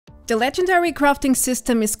The legendary crafting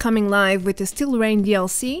system is coming live with the Steel Rain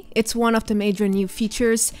DLC. It's one of the major new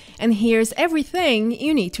features, and here's everything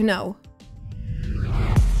you need to know.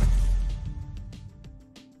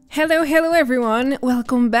 Hello everyone,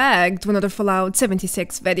 welcome back to another Fallout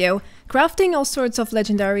 76 video. Crafting all sorts of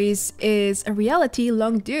legendaries is a reality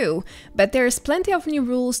long due, but there's plenty of new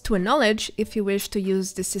rules to acknowledge if you wish to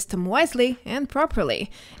use the system wisely and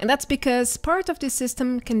properly. And that's because part of the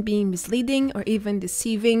system can be misleading or even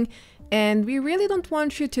deceiving, and we really don't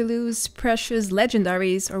want you to lose precious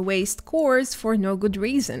legendaries or waste cores for no good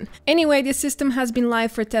reason. Anyway, this system has been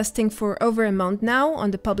live for testing for over a month now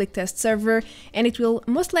on the public test server, and it will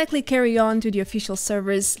most likely carry on to the official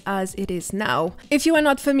servers as it is now. If you are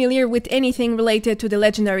not familiar with anything related to the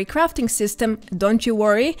legendary crafting system, don't you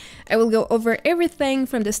worry. I will go over everything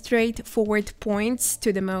from the straightforward points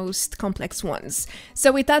to the most complex ones.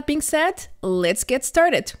 So with that being said, let's get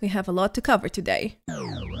started. We have a lot to cover today.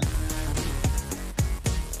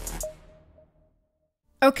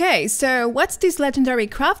 Okay, so what's this legendary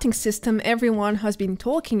crafting system everyone has been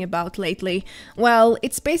talking about lately? Well,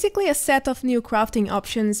 it's basically a set of new crafting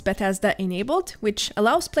options Bethesda enabled, which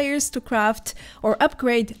allows players to craft or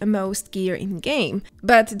upgrade most gear in-game.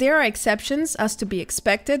 But there are exceptions, as to be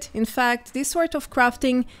expected. In fact, this sort of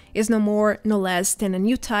crafting is no more, no less than a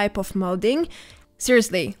new type of modding.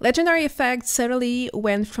 Seriously, legendary effects suddenly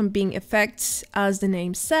went from being effects, as the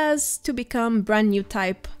name says, to become brand new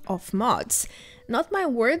type of mods. Not my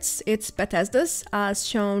words, it's Bethesda's, as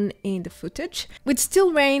shown in the footage. With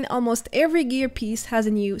Steel Rain, almost every gear piece has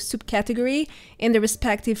a new subcategory in the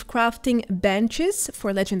respective crafting benches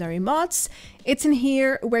for legendary mods. It's in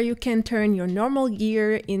here where you can turn your normal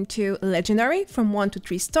gear into legendary from 1 to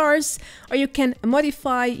 3 stars, or you can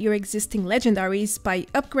modify your existing legendaries by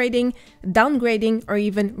upgrading, downgrading, or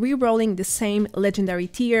even re-rolling the same legendary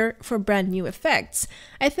tier for brand new effects.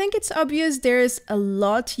 I think it's obvious there's a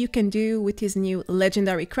lot you can do with this new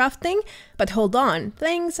legendary crafting, but hold on,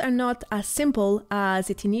 things are not as simple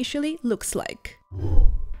as it initially looks like.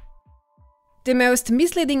 The most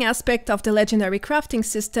misleading aspect of the legendary crafting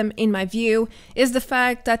system, in my view, is the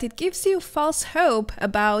fact that it gives you false hope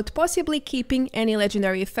about possibly keeping any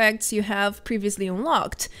legendary effects you have previously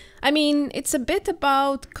unlocked. I mean, it's a bit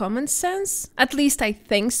about common sense, at least I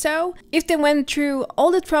think so. If they went through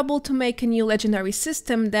all the trouble to make a new legendary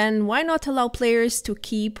system, then why not allow players to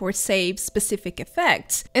keep or save specific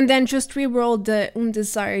effects, and then just reroll the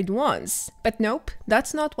undesired ones? But nope,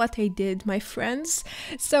 that's not what they did, my friends.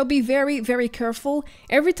 So be very careful.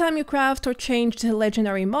 Every time you craft or change the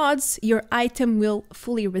legendary mods, your item will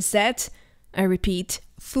fully reset. I repeat,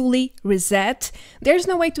 fully reset. There's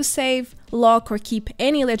no way to save, lock, or keep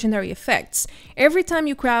any legendary effects. Every time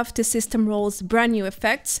you craft, the system rolls brand new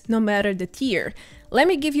effects, no matter the tier. Let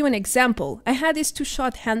me give you an example. I had this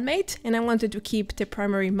 2-shot handmade and I wanted to keep the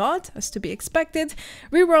primary mod, as to be expected,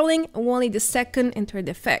 rerolling only the second and third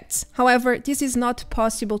effects. However, this is not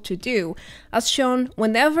possible to do. As shown,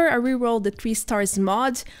 whenever I reroll the 3 stars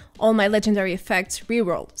mod, all my legendary effects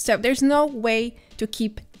reroll. So there's no way to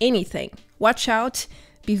keep anything. Watch out.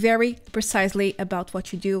 Be very precisely about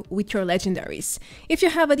what you do with your legendaries. If you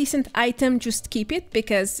have a decent item, just keep it,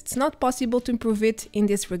 because it's not possible to improve it in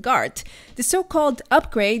this regard. The so-called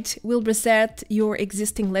upgrade will reset your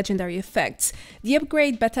existing legendary effects. The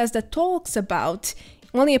upgrade Bethesda talks about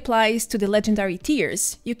only applies to the legendary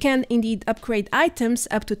tiers. You can indeed upgrade items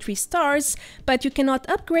up to 3 stars, but you cannot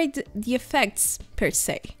upgrade the effects per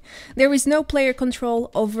se. There is no player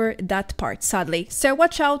control over that part, sadly. So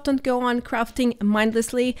watch out, don't go on crafting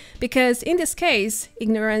mindlessly, because in this case,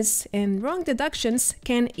 ignorance and wrong deductions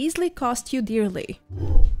can easily cost you dearly.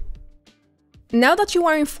 Now that you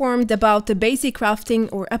are informed about the basic crafting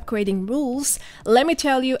or upgrading rules, let me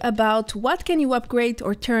tell you about what can you upgrade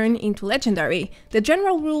or turn into legendary. The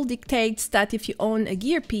general rule dictates that if you own a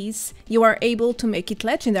gear piece, you are able to make it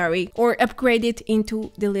legendary or upgrade it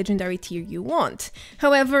into the legendary tier you want.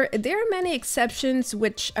 However, there are many exceptions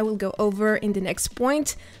which I will go over in the next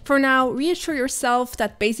point. For now, reassure yourself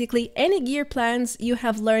that basically any gear plans you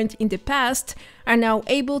have learned in the past are now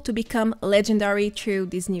able to become legendary through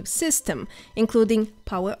this new system, including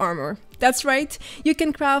power armor. That's right, you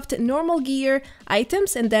can craft normal gear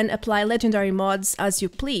items and then apply legendary mods as you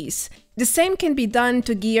please. The same can be done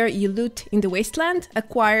to gear you loot in the wasteland,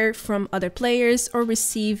 acquire from other players, or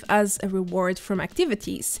receive as a reward from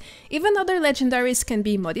activities. Even other legendaries can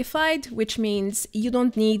be modified, which means you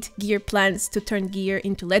don't need gear plans to turn gear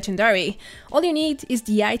into legendary. All you need is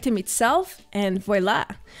the item itself, and voila!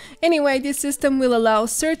 Anyway, this system will allow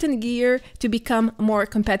certain gear to become more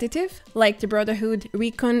competitive, like the Brotherhood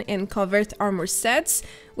recon and covert armor sets,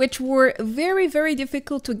 which were very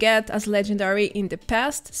difficult to get as legendary in the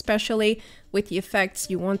past, especially with the effects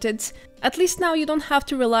you wanted. At least now you don't have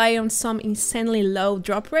to rely on some insanely low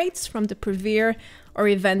drop rates from the Purveyor or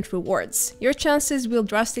event rewards. Your chances will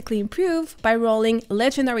drastically improve by rolling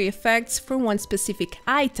legendary effects for one specific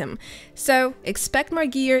item, so expect more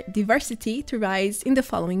gear diversity to rise in the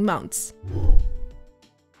following months.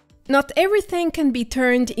 Not everything can be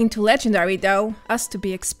turned into legendary though, as to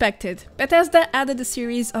be expected. Bethesda added a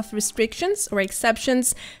series of restrictions or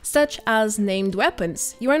exceptions, such as named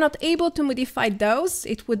weapons. You are not able to modify those,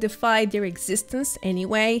 it would defy their existence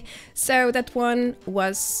anyway, so that one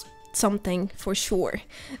was something for sure.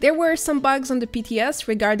 There were some bugs on the PTS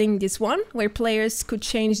regarding this one, where players could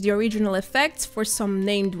change the original effects for some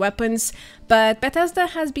named weapons, but Bethesda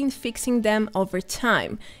has been fixing them over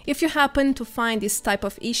time. If you happen to find this type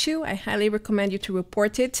of issue, I highly recommend you to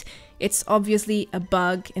report it. It's obviously a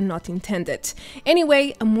bug and not intended.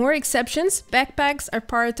 Anyway, more exceptions. Backpacks are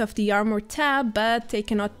part of the armor tab, but they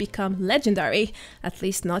cannot become legendary, at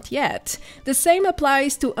least not yet. The same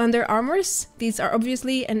applies to under armors. These are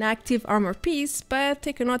obviously an active armor piece, but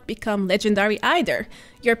they cannot become legendary either.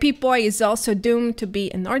 Your Pip-Boy is also doomed to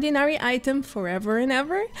be an ordinary item forever and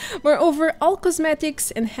ever. Moreover, all cosmetics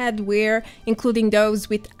and headwear, including those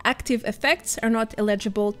with active effects, are not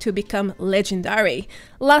eligible to become legendary.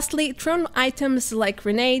 Lastly, thrown items like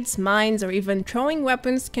grenades, mines, or even throwing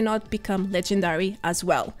weapons cannot become legendary as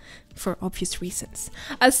well, for obvious reasons.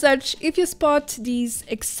 As such, if you spot these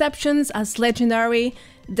exceptions as legendary,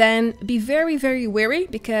 then be very wary,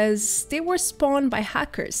 because they were spawned by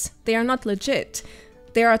hackers. They are not legit.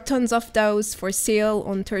 There are tons of those for sale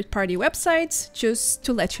on third-party websites, just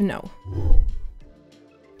to let you know.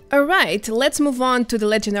 Alright, let's move on to the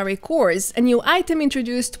legendary cores, a new item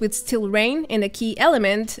introduced with Steel Rain and a key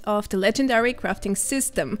element of the legendary crafting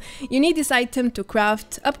system. You need this item to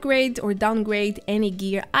craft, upgrade or downgrade any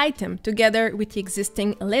gear item, together with the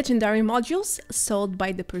existing legendary modules sold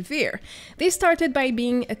by the Purveyor. They started by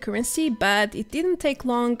being a currency, but it didn't take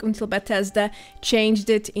long until Bethesda changed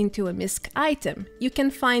it into a MISC item. You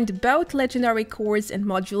can find both legendary cores and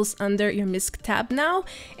modules under your MISC tab now,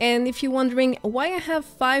 and if you're wondering why I have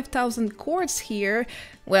 5,000 cores here,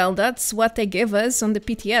 well, that's what they give us on the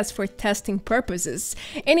PTS for testing purposes.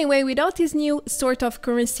 Anyway, without this new sort of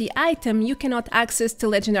currency item, you cannot access the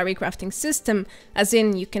legendary crafting system, as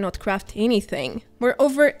in you cannot craft anything.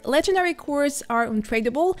 Moreover, legendary cores are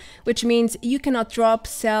untradeable, which means you cannot drop,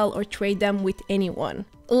 sell, or trade them with anyone.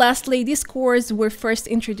 Lastly, these cores were first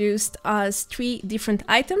introduced as 3 different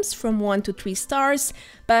items from 1 to 3 stars,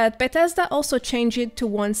 but Bethesda also changed it to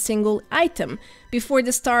one single item. Before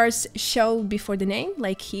the stars show before the name,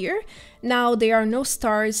 like here, now there are no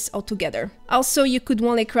stars altogether. Also, you could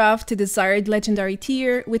only craft the desired legendary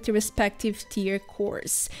tier with the respective tier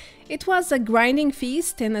cores. It was a grinding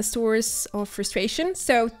feast and a source of frustration,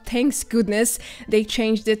 so thanks goodness they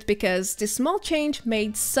changed it, because this small change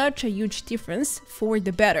made such a huge difference for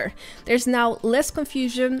the better. There's now less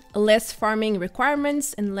confusion, less farming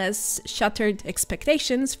requirements, and less shattered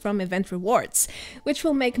expectations from event rewards, which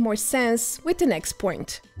will make more sense with the next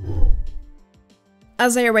point.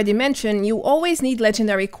 As I already mentioned, you always need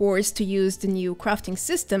legendary cores to use the new crafting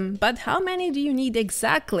system, but how many do you need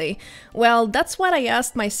exactly? Well, that's what I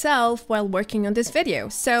asked myself while working on this video,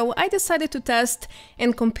 so I decided to test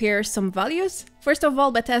and compare some values. First of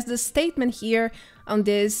all, Bethesda's statement here on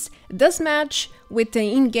this does match with the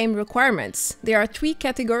in-game requirements. There are 3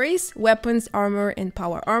 categories: weapons, armor, and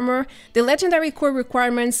power armor. The legendary core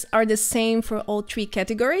requirements are the same for all 3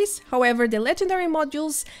 categories, however, the legendary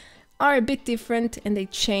modules are a bit different and they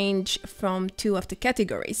change from 2 of the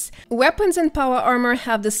categories. Weapons and power armor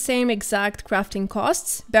have the same exact crafting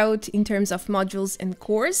costs, both in terms of modules and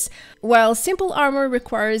cores, while simple armor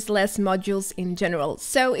requires less modules in general.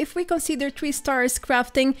 So if we consider 3 stars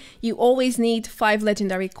crafting, you always need 5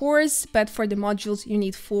 legendary cores, but for the modules you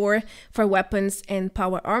need 4 for weapons and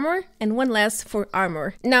power armor, and 1 less for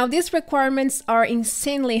armor. Now these requirements are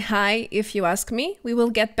insanely high if you ask me. We will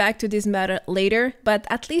get back to this matter later, but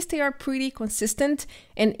at least they are pretty consistent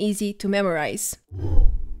and easy to memorize.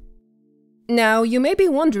 Now, you may be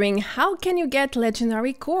wondering, how can you get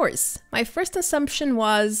legendary cores? My first assumption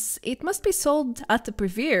was it must be sold at the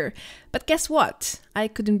Purveyor, but guess what? I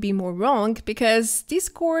couldn't be more wrong, because these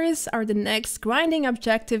cores are the next grinding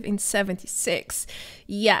objective in 76.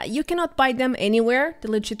 Yeah, you cannot buy them anywhere,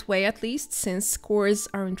 the legit way at least, since cores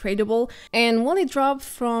are untradeable and only drop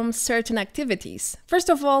from certain activities. First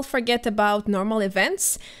of all, forget about normal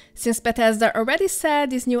events, since Bethesda already said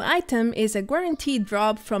this new item is a guaranteed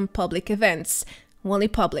drop from public events. only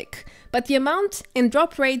public. But the amount and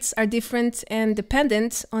drop rates are different and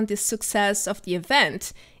dependent on the success of the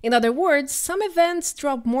event. In other words, some events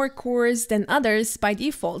drop more cores than others by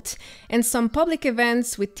default, and some public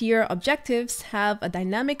events with tier objectives have a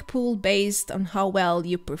dynamic pool based on how well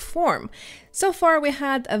you perform. So far we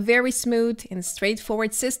had a very smooth and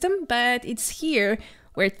straightforward system, but it's here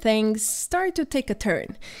where things start to take a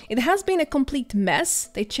turn. It has been a complete mess.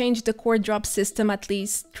 They changed the core drop system at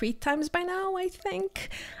least 3 times by now, I think.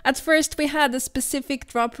 At first we had a specific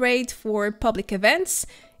drop rate for public events.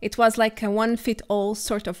 It was like a one-fit-all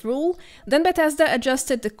sort of rule. Then Bethesda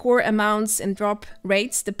adjusted the core amounts and drop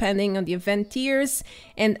rates depending on the event tiers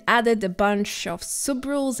and added a bunch of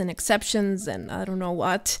sub-rules and exceptions and I don't know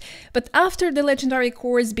what. But after the legendary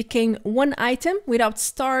cores became one item without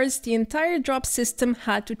stars, the entire drop system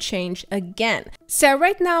had to change again. So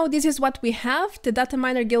right now this is what we have. The data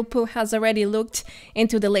miner Gilpo has already looked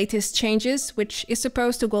into the latest changes, which is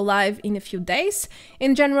supposed to go live in a few days.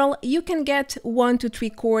 In general, you can get 1 to 3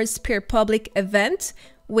 cores per public event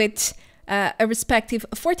with a respective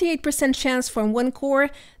 48% chance for 1 core,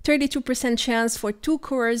 32% chance for 2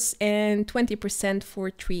 cores, and 20% for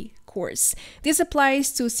 3 cores. This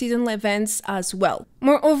applies to seasonal events as well.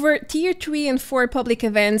 Moreover, tier 3 and 4 public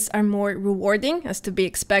events are more rewarding, as to be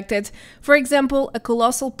expected. For example, a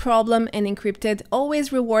colossal problem and encrypted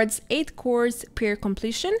always rewards 8 cores per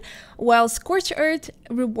completion, while Scorched Earth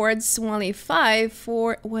rewards only 5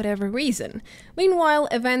 for whatever reason. Meanwhile,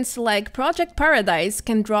 events like Project Paradise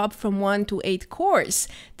can drop from 1 to 8 cores,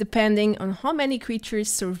 depending on how many creatures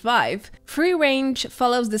survive. Free range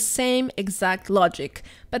follows the same exact logic.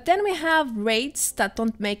 But then we have rates that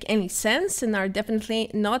don't make any sense and are definitely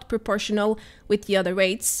not proportional with the other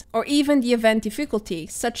rates, or even the event difficulty,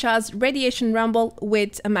 such as Radiation Rumble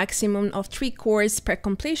with a maximum of 3 cores per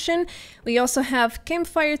completion. We also have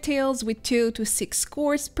Campfire Tales with 2 to 6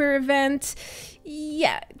 cores per event.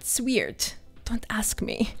 Yeah, it's weird. Don't ask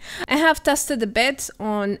me. I have tested a bit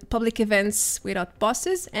on public events without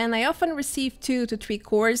bosses, and I often receive 2 to 3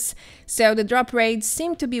 cores, so the drop rates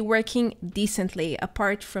seem to be working decently,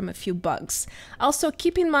 apart from a few bugs. Also,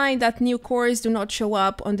 keep in mind that new cores do not show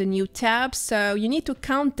up on the new tab, so you need to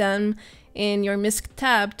count them in your MISC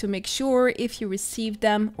tab to make sure if you receive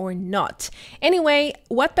them or not. Anyway,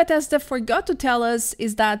 what Bethesda forgot to tell us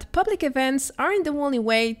is that public events aren't the only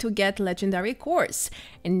way to get legendary cores.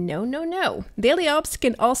 And no, daily ops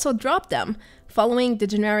can also drop them, following the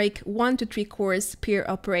generic 1 to 3 cores per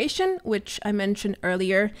operation, which I mentioned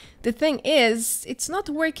earlier. The thing is, it's not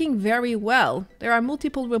working very well. There are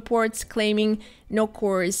multiple reports claiming no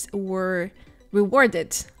cores were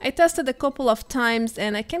rewarded. I tested a couple of times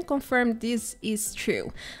and I can confirm this is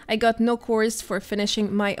true. I got no cores for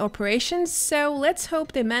finishing my operations, so let's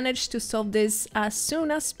hope they manage to solve this as soon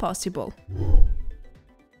as possible.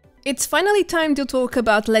 It's finally time to talk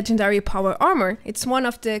about legendary power armor. It's one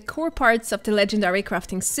of the core parts of the legendary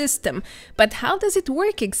crafting system. But how does it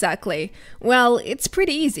work exactly? Well, it's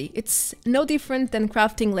pretty easy. It's no different than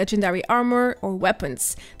crafting legendary armor or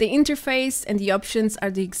weapons. The interface and the options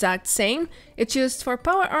are the exact same. It's just for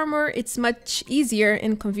power armor, it's much easier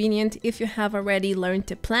and convenient if you have already learned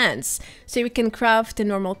the plans. So you can craft the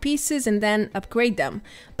normal pieces and then upgrade them.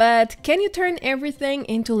 But can you turn everything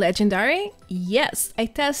into legendary? Yes, I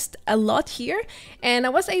test a lot here and I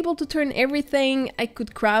was able to turn everything I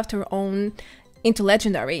could craft or own into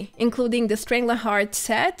legendary, including the Strangleheart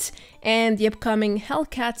set and the upcoming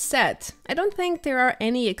Hellcat set. I don't think there are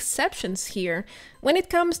any exceptions here. When it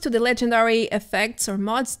comes to the legendary effects or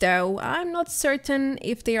mods though, I'm not certain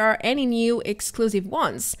if there are any new exclusive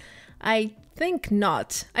ones. I think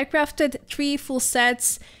not. I crafted 3 full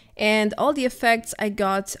sets and all the effects I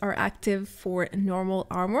got are active for normal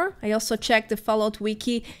armor. I also checked the Fallout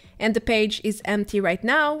wiki and the page is empty right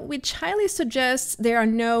now, which highly suggests there are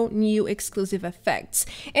no new exclusive effects.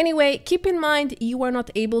 Anyway, keep in mind you are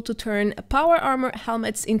not able to turn power armor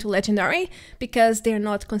helmets into legendary because they are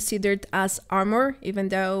not considered as armor, even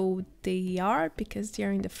though they are because they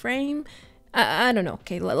are in the frame. I don't know,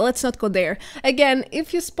 okay, let's not go there. Again,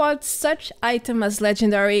 if you spot such item as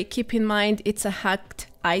legendary, keep in mind it's a hacked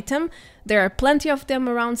item. There are plenty of them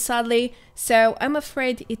around sadly, so I'm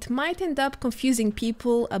afraid it might end up confusing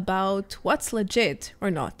people about what's legit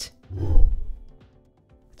or not.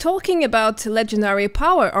 Talking about legendary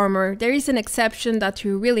power armor, there is an exception that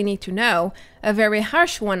you really need to know, a very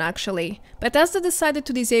harsh one actually. Bethesda decided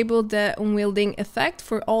to disable the unwielding effect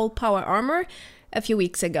for all power armor a few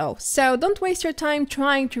weeks ago. So don't waste your time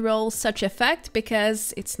trying to roll such effect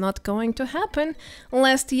because it's not going to happen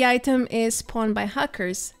unless the item is spawned by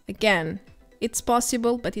hackers. Again, it's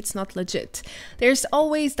possible, but it's not legit. There's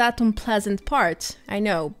always that unpleasant part, I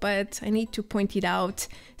know, but I need to point it out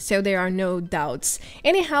so there are no doubts.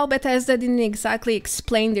 Anyhow, Bethesda didn't exactly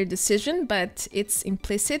explain their decision, but it's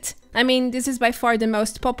implicit. I mean, this is by far the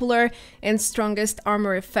most popular and strongest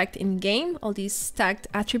armor effect in game, all these stacked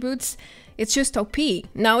attributes. It's just OP.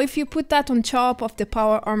 Now, if you put that on top of the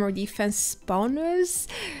power armor defense bonus,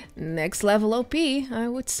 next level OP, I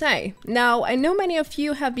would say. Now, I know many of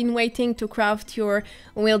you have been waiting to craft your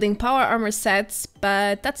wielding power armor sets,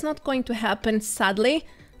 but that's not going to happen, sadly.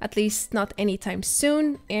 At least not anytime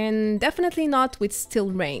soon, and definitely not with Steel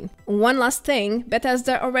Rain. One last thing,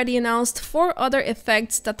 Bethesda already announced 4 other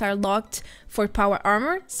effects that are locked for power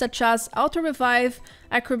armor, such as Auto Revive,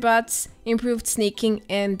 Acrobats, Improved Sneaking,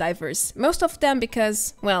 and Divers. Most of them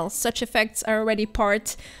because, well, such effects are already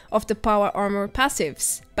part of the power armor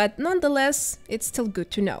passives, but nonetheless, it's still good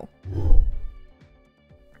to know.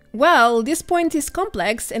 Well, this point is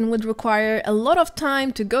complex and would require a lot of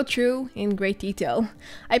time to go through in great detail.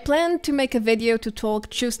 I plan to make a video to talk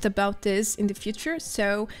just about this in the future,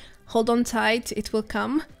 so hold on tight, it will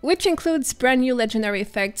come, which includes brand new legendary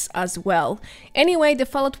effects as well. Anyway, the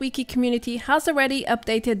Fallout Wiki community has already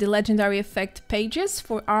updated the legendary effect pages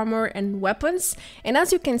for armor and weapons, and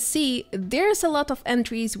as you can see, there's a lot of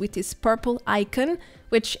entries with this purple icon,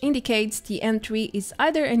 which indicates the entry is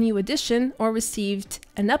either a new addition or received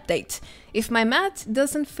an update. If my math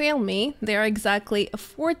doesn't fail me, there are exactly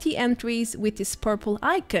 40 entries with this purple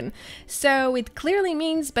icon, so it clearly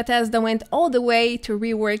means Bethesda went all the way to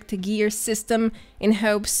rework the gear system in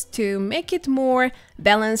hopes to make it more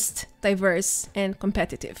balanced, diverse, and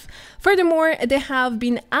competitive. Furthermore, they have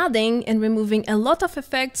been adding and removing a lot of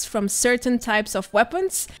effects from certain types of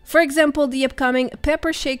weapons. For example, the upcoming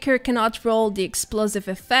Pepper Shaker cannot roll the explosive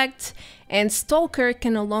effect, and Stalker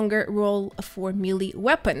can no longer roll for melee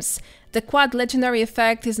weapons. The Quad Legendary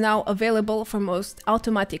effect is now available for most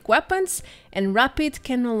automatic weapons, and Rapid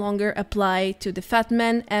can no longer apply to the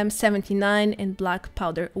Fatman, M79 and Black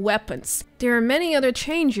Powder weapons. There are many other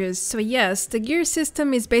changes, so yes, the gear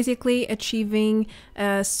system is basically achieving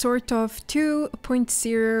a sort of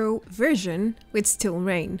 2.0 version with Steel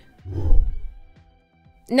Rain.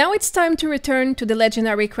 Now it's time to return to the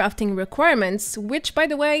legendary crafting requirements, which by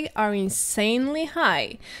the way are insanely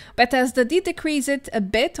high. Bethesda did decrease it a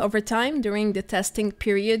bit over time during the testing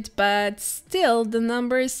period, but still the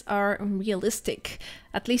numbers are unrealistic.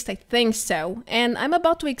 At least I think so, and I'm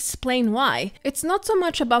about to explain why. It's not so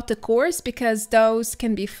much about the cores, because those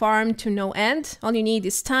can be farmed to no end. All you need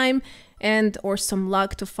is time and or some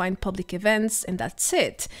luck to find public events, and that's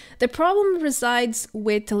it. The problem resides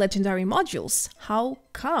with the legendary modules. How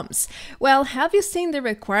comes? Well, have you seen the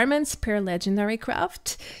requirements per legendary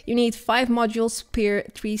craft? You need 5 modules per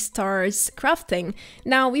 3 stars crafting.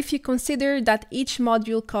 Now, if you consider that each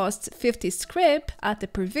module costs 50 scrip at the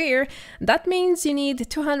purveyor, that means you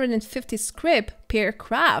need 250 scrip per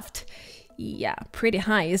craft. Yeah, pretty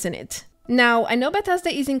high, isn't it? Now, I know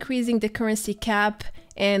Bethesda is increasing the currency cap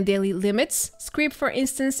and daily limits. Scrip, for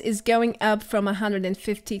instance, is going up from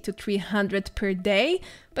 150 to 300 per day,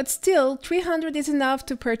 but still 300 is enough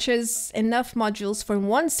to purchase enough modules for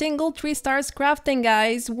one single 3 stars crafting,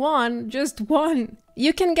 guys. Just one.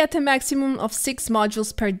 You can get a maximum of 6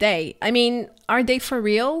 modules per day. I mean, are they for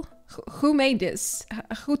real? Who made this?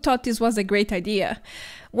 Who thought this was a great idea?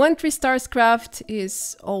 1 3 stars craft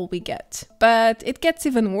is all we get. But it gets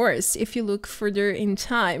even worse if you look further in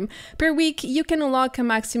time. Per week, you can unlock a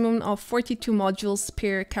maximum of 42 modules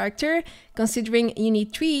per character. Considering you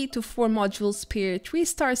need 3 to 4 modules per 3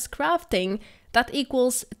 stars crafting, that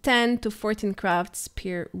equals 10 to 14 crafts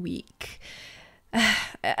per week.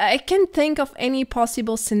 I can't think of any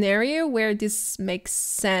possible scenario where this makes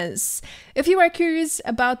sense. If you are curious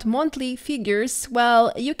about monthly figures,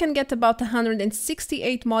 well, you can get about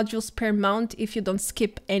 168 modules per month if you don't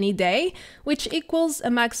skip any day, which equals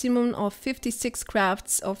a maximum of 56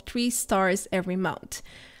 crafts of 3 stars every month.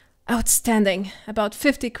 Outstanding! About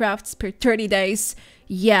 50 crafts per 30 days.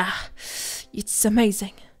 Yeah, it's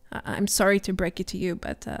amazing. I'm sorry to break it to you,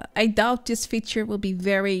 but I doubt this feature will be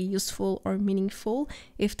very useful or meaningful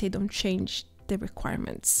if they don't change the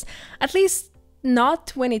requirements. At least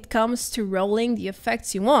not when it comes to rolling the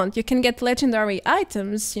effects you want. You can get legendary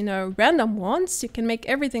items, you know, random ones. You can make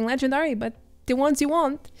everything legendary, but the ones you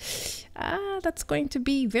want, that's going to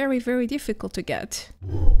be very, very difficult to get.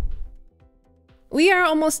 We are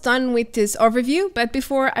almost done with this overview, but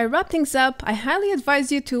before I wrap things up, I highly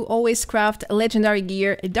advise you to always craft legendary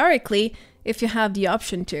gear directly if you have the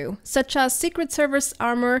option to, such as Secret Service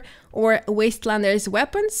armor or Wastelanders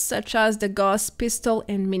weapons, such as the Gauss pistol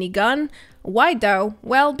and minigun. Why though?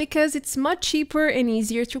 Well, because it's much cheaper and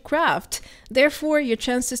easier to craft. Therefore, your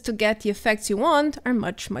chances to get the effects you want are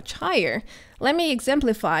much higher. Let me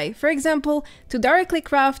exemplify. For example, to directly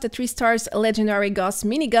craft a 3 stars legendary Gauss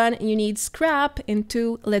minigun, you need scrap and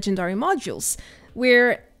 2 legendary modules,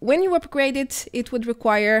 where when you upgrade it, it would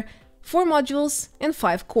require 4 modules and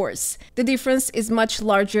 5 cores. The difference is much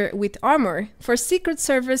larger with armor. For Secret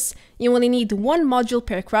Service, you only need 1 module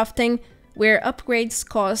per crafting, where upgrades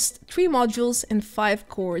cost 3 modules and 5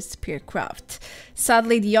 cores per craft.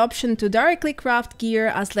 Sadly, the option to directly craft gear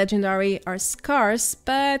as legendary are scarce,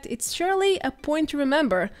 but it's surely a point to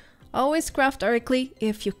remember. Always craft directly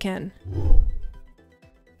if you can.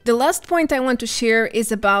 The last point I want to share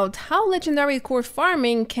is about how legendary core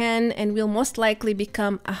farming can and will most likely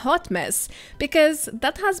become a hot mess, because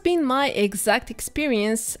that has been my exact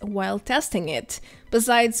experience while testing it.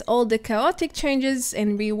 Besides all the chaotic changes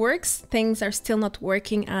and reworks, things are still not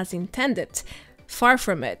working as intended. Far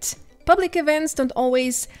from it. Public events don't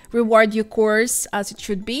always reward you cores as it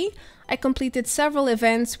should be. I completed several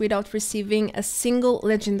events without receiving a single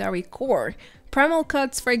legendary core. Primal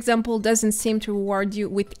Cuts, for example, doesn't seem to reward you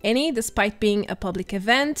with any, despite being a public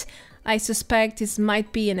event. I suspect this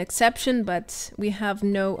might be an exception, but we have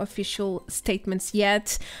no official statements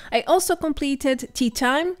yet. I also completed Tea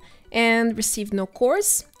Time and received no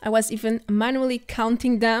cores. I was even manually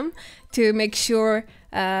counting them to make sure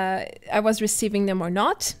I was receiving them or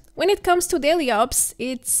not. When it comes to daily ops,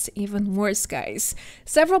 it's even worse, guys.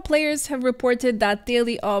 Several players have reported that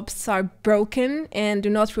daily ops are broken and do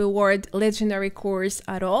not reward legendary cores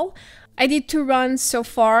at all. I did 2 runs so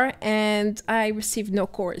far and I received no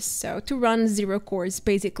cores, so 2 runs, 0 cores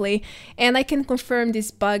basically. And I can confirm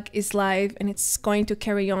this bug is live and it's going to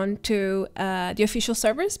carry on to the official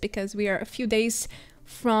servers, because we are a few days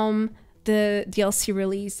from the DLC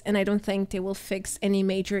release and I don't think they will fix any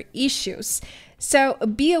major issues. So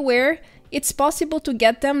be aware, it's possible to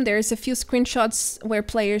get them. There's a few screenshots where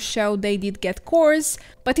players show they did get cores,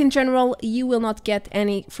 but in general you will not get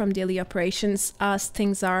any from daily operations as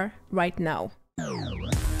things are right now.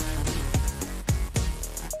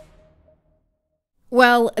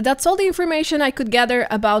 Well, that's all the information I could gather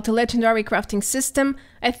about the legendary crafting system.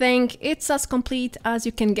 I think it's as complete as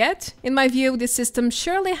you can get. In my view, this system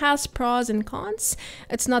surely has pros and cons.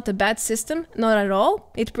 It's not a bad system, not at all.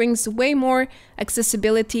 It brings way more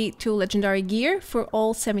accessibility to legendary gear for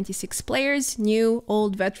all 76 players, new,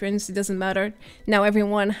 old, veterans, it doesn't matter. Now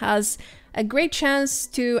everyone has a great chance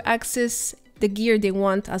to access the gear they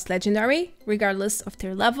want as legendary, regardless of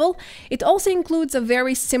their level. It also includes a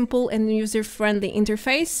very simple and user-friendly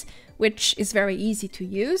interface, which is very easy to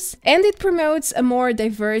use. And it promotes a more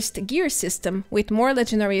diverse gear system with more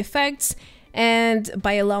legendary effects, and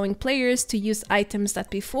by allowing players to use items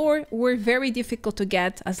that before were very difficult to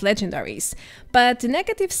get as legendaries. But the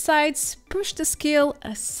negative sides push the skill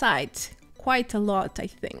aside quite a lot, I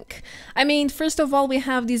think. I mean, first of all, we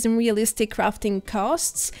have these unrealistic crafting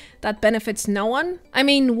costs that benefits no one. I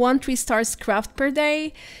mean, 1 3 stars craft per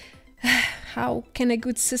day. How can a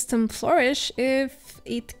good system flourish if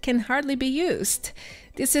it can hardly be used?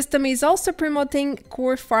 This system is also promoting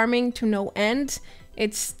core farming to no end.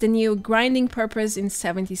 It's the new grinding purpose in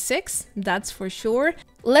 76, that's for sure.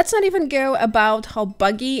 Let's not even go about how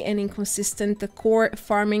buggy and inconsistent the core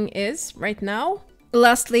farming is right now.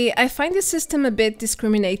 Lastly, I find this system a bit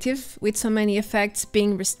discriminative, with so many effects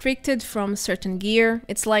being restricted from certain gear.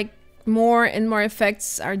 It's like more and more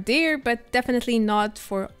effects are there, but definitely not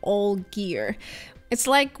for all gear. It's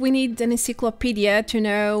like we need an encyclopedia to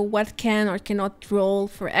know what can or cannot roll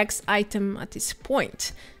for X item at this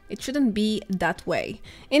point. It shouldn't be that way.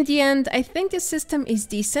 In the end, I think this system is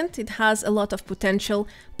decent, it has a lot of potential,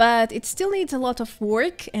 but it still needs a lot of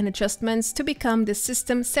work and adjustments to become the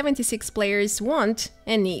system 76 players want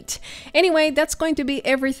and need. Anyway, that's going to be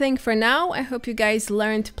everything for now. I hope you guys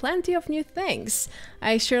learned plenty of new things.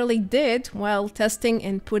 I surely did while testing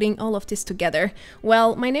and putting all of this together.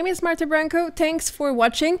 Well, my name is Marta Branco, thanks for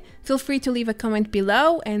watching. Feel free to leave a comment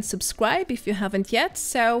below and subscribe if you haven't yet,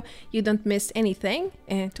 so you don't miss anything,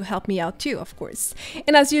 and to help me out too, of course.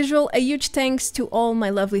 And as usual, a huge thanks to all my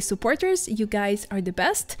lovely supporters, you guys are the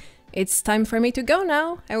best. It's time for me to go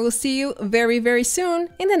now. I will see you very soon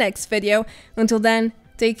in the next video. Until then,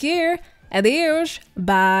 take care, adios,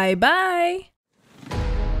 bye bye!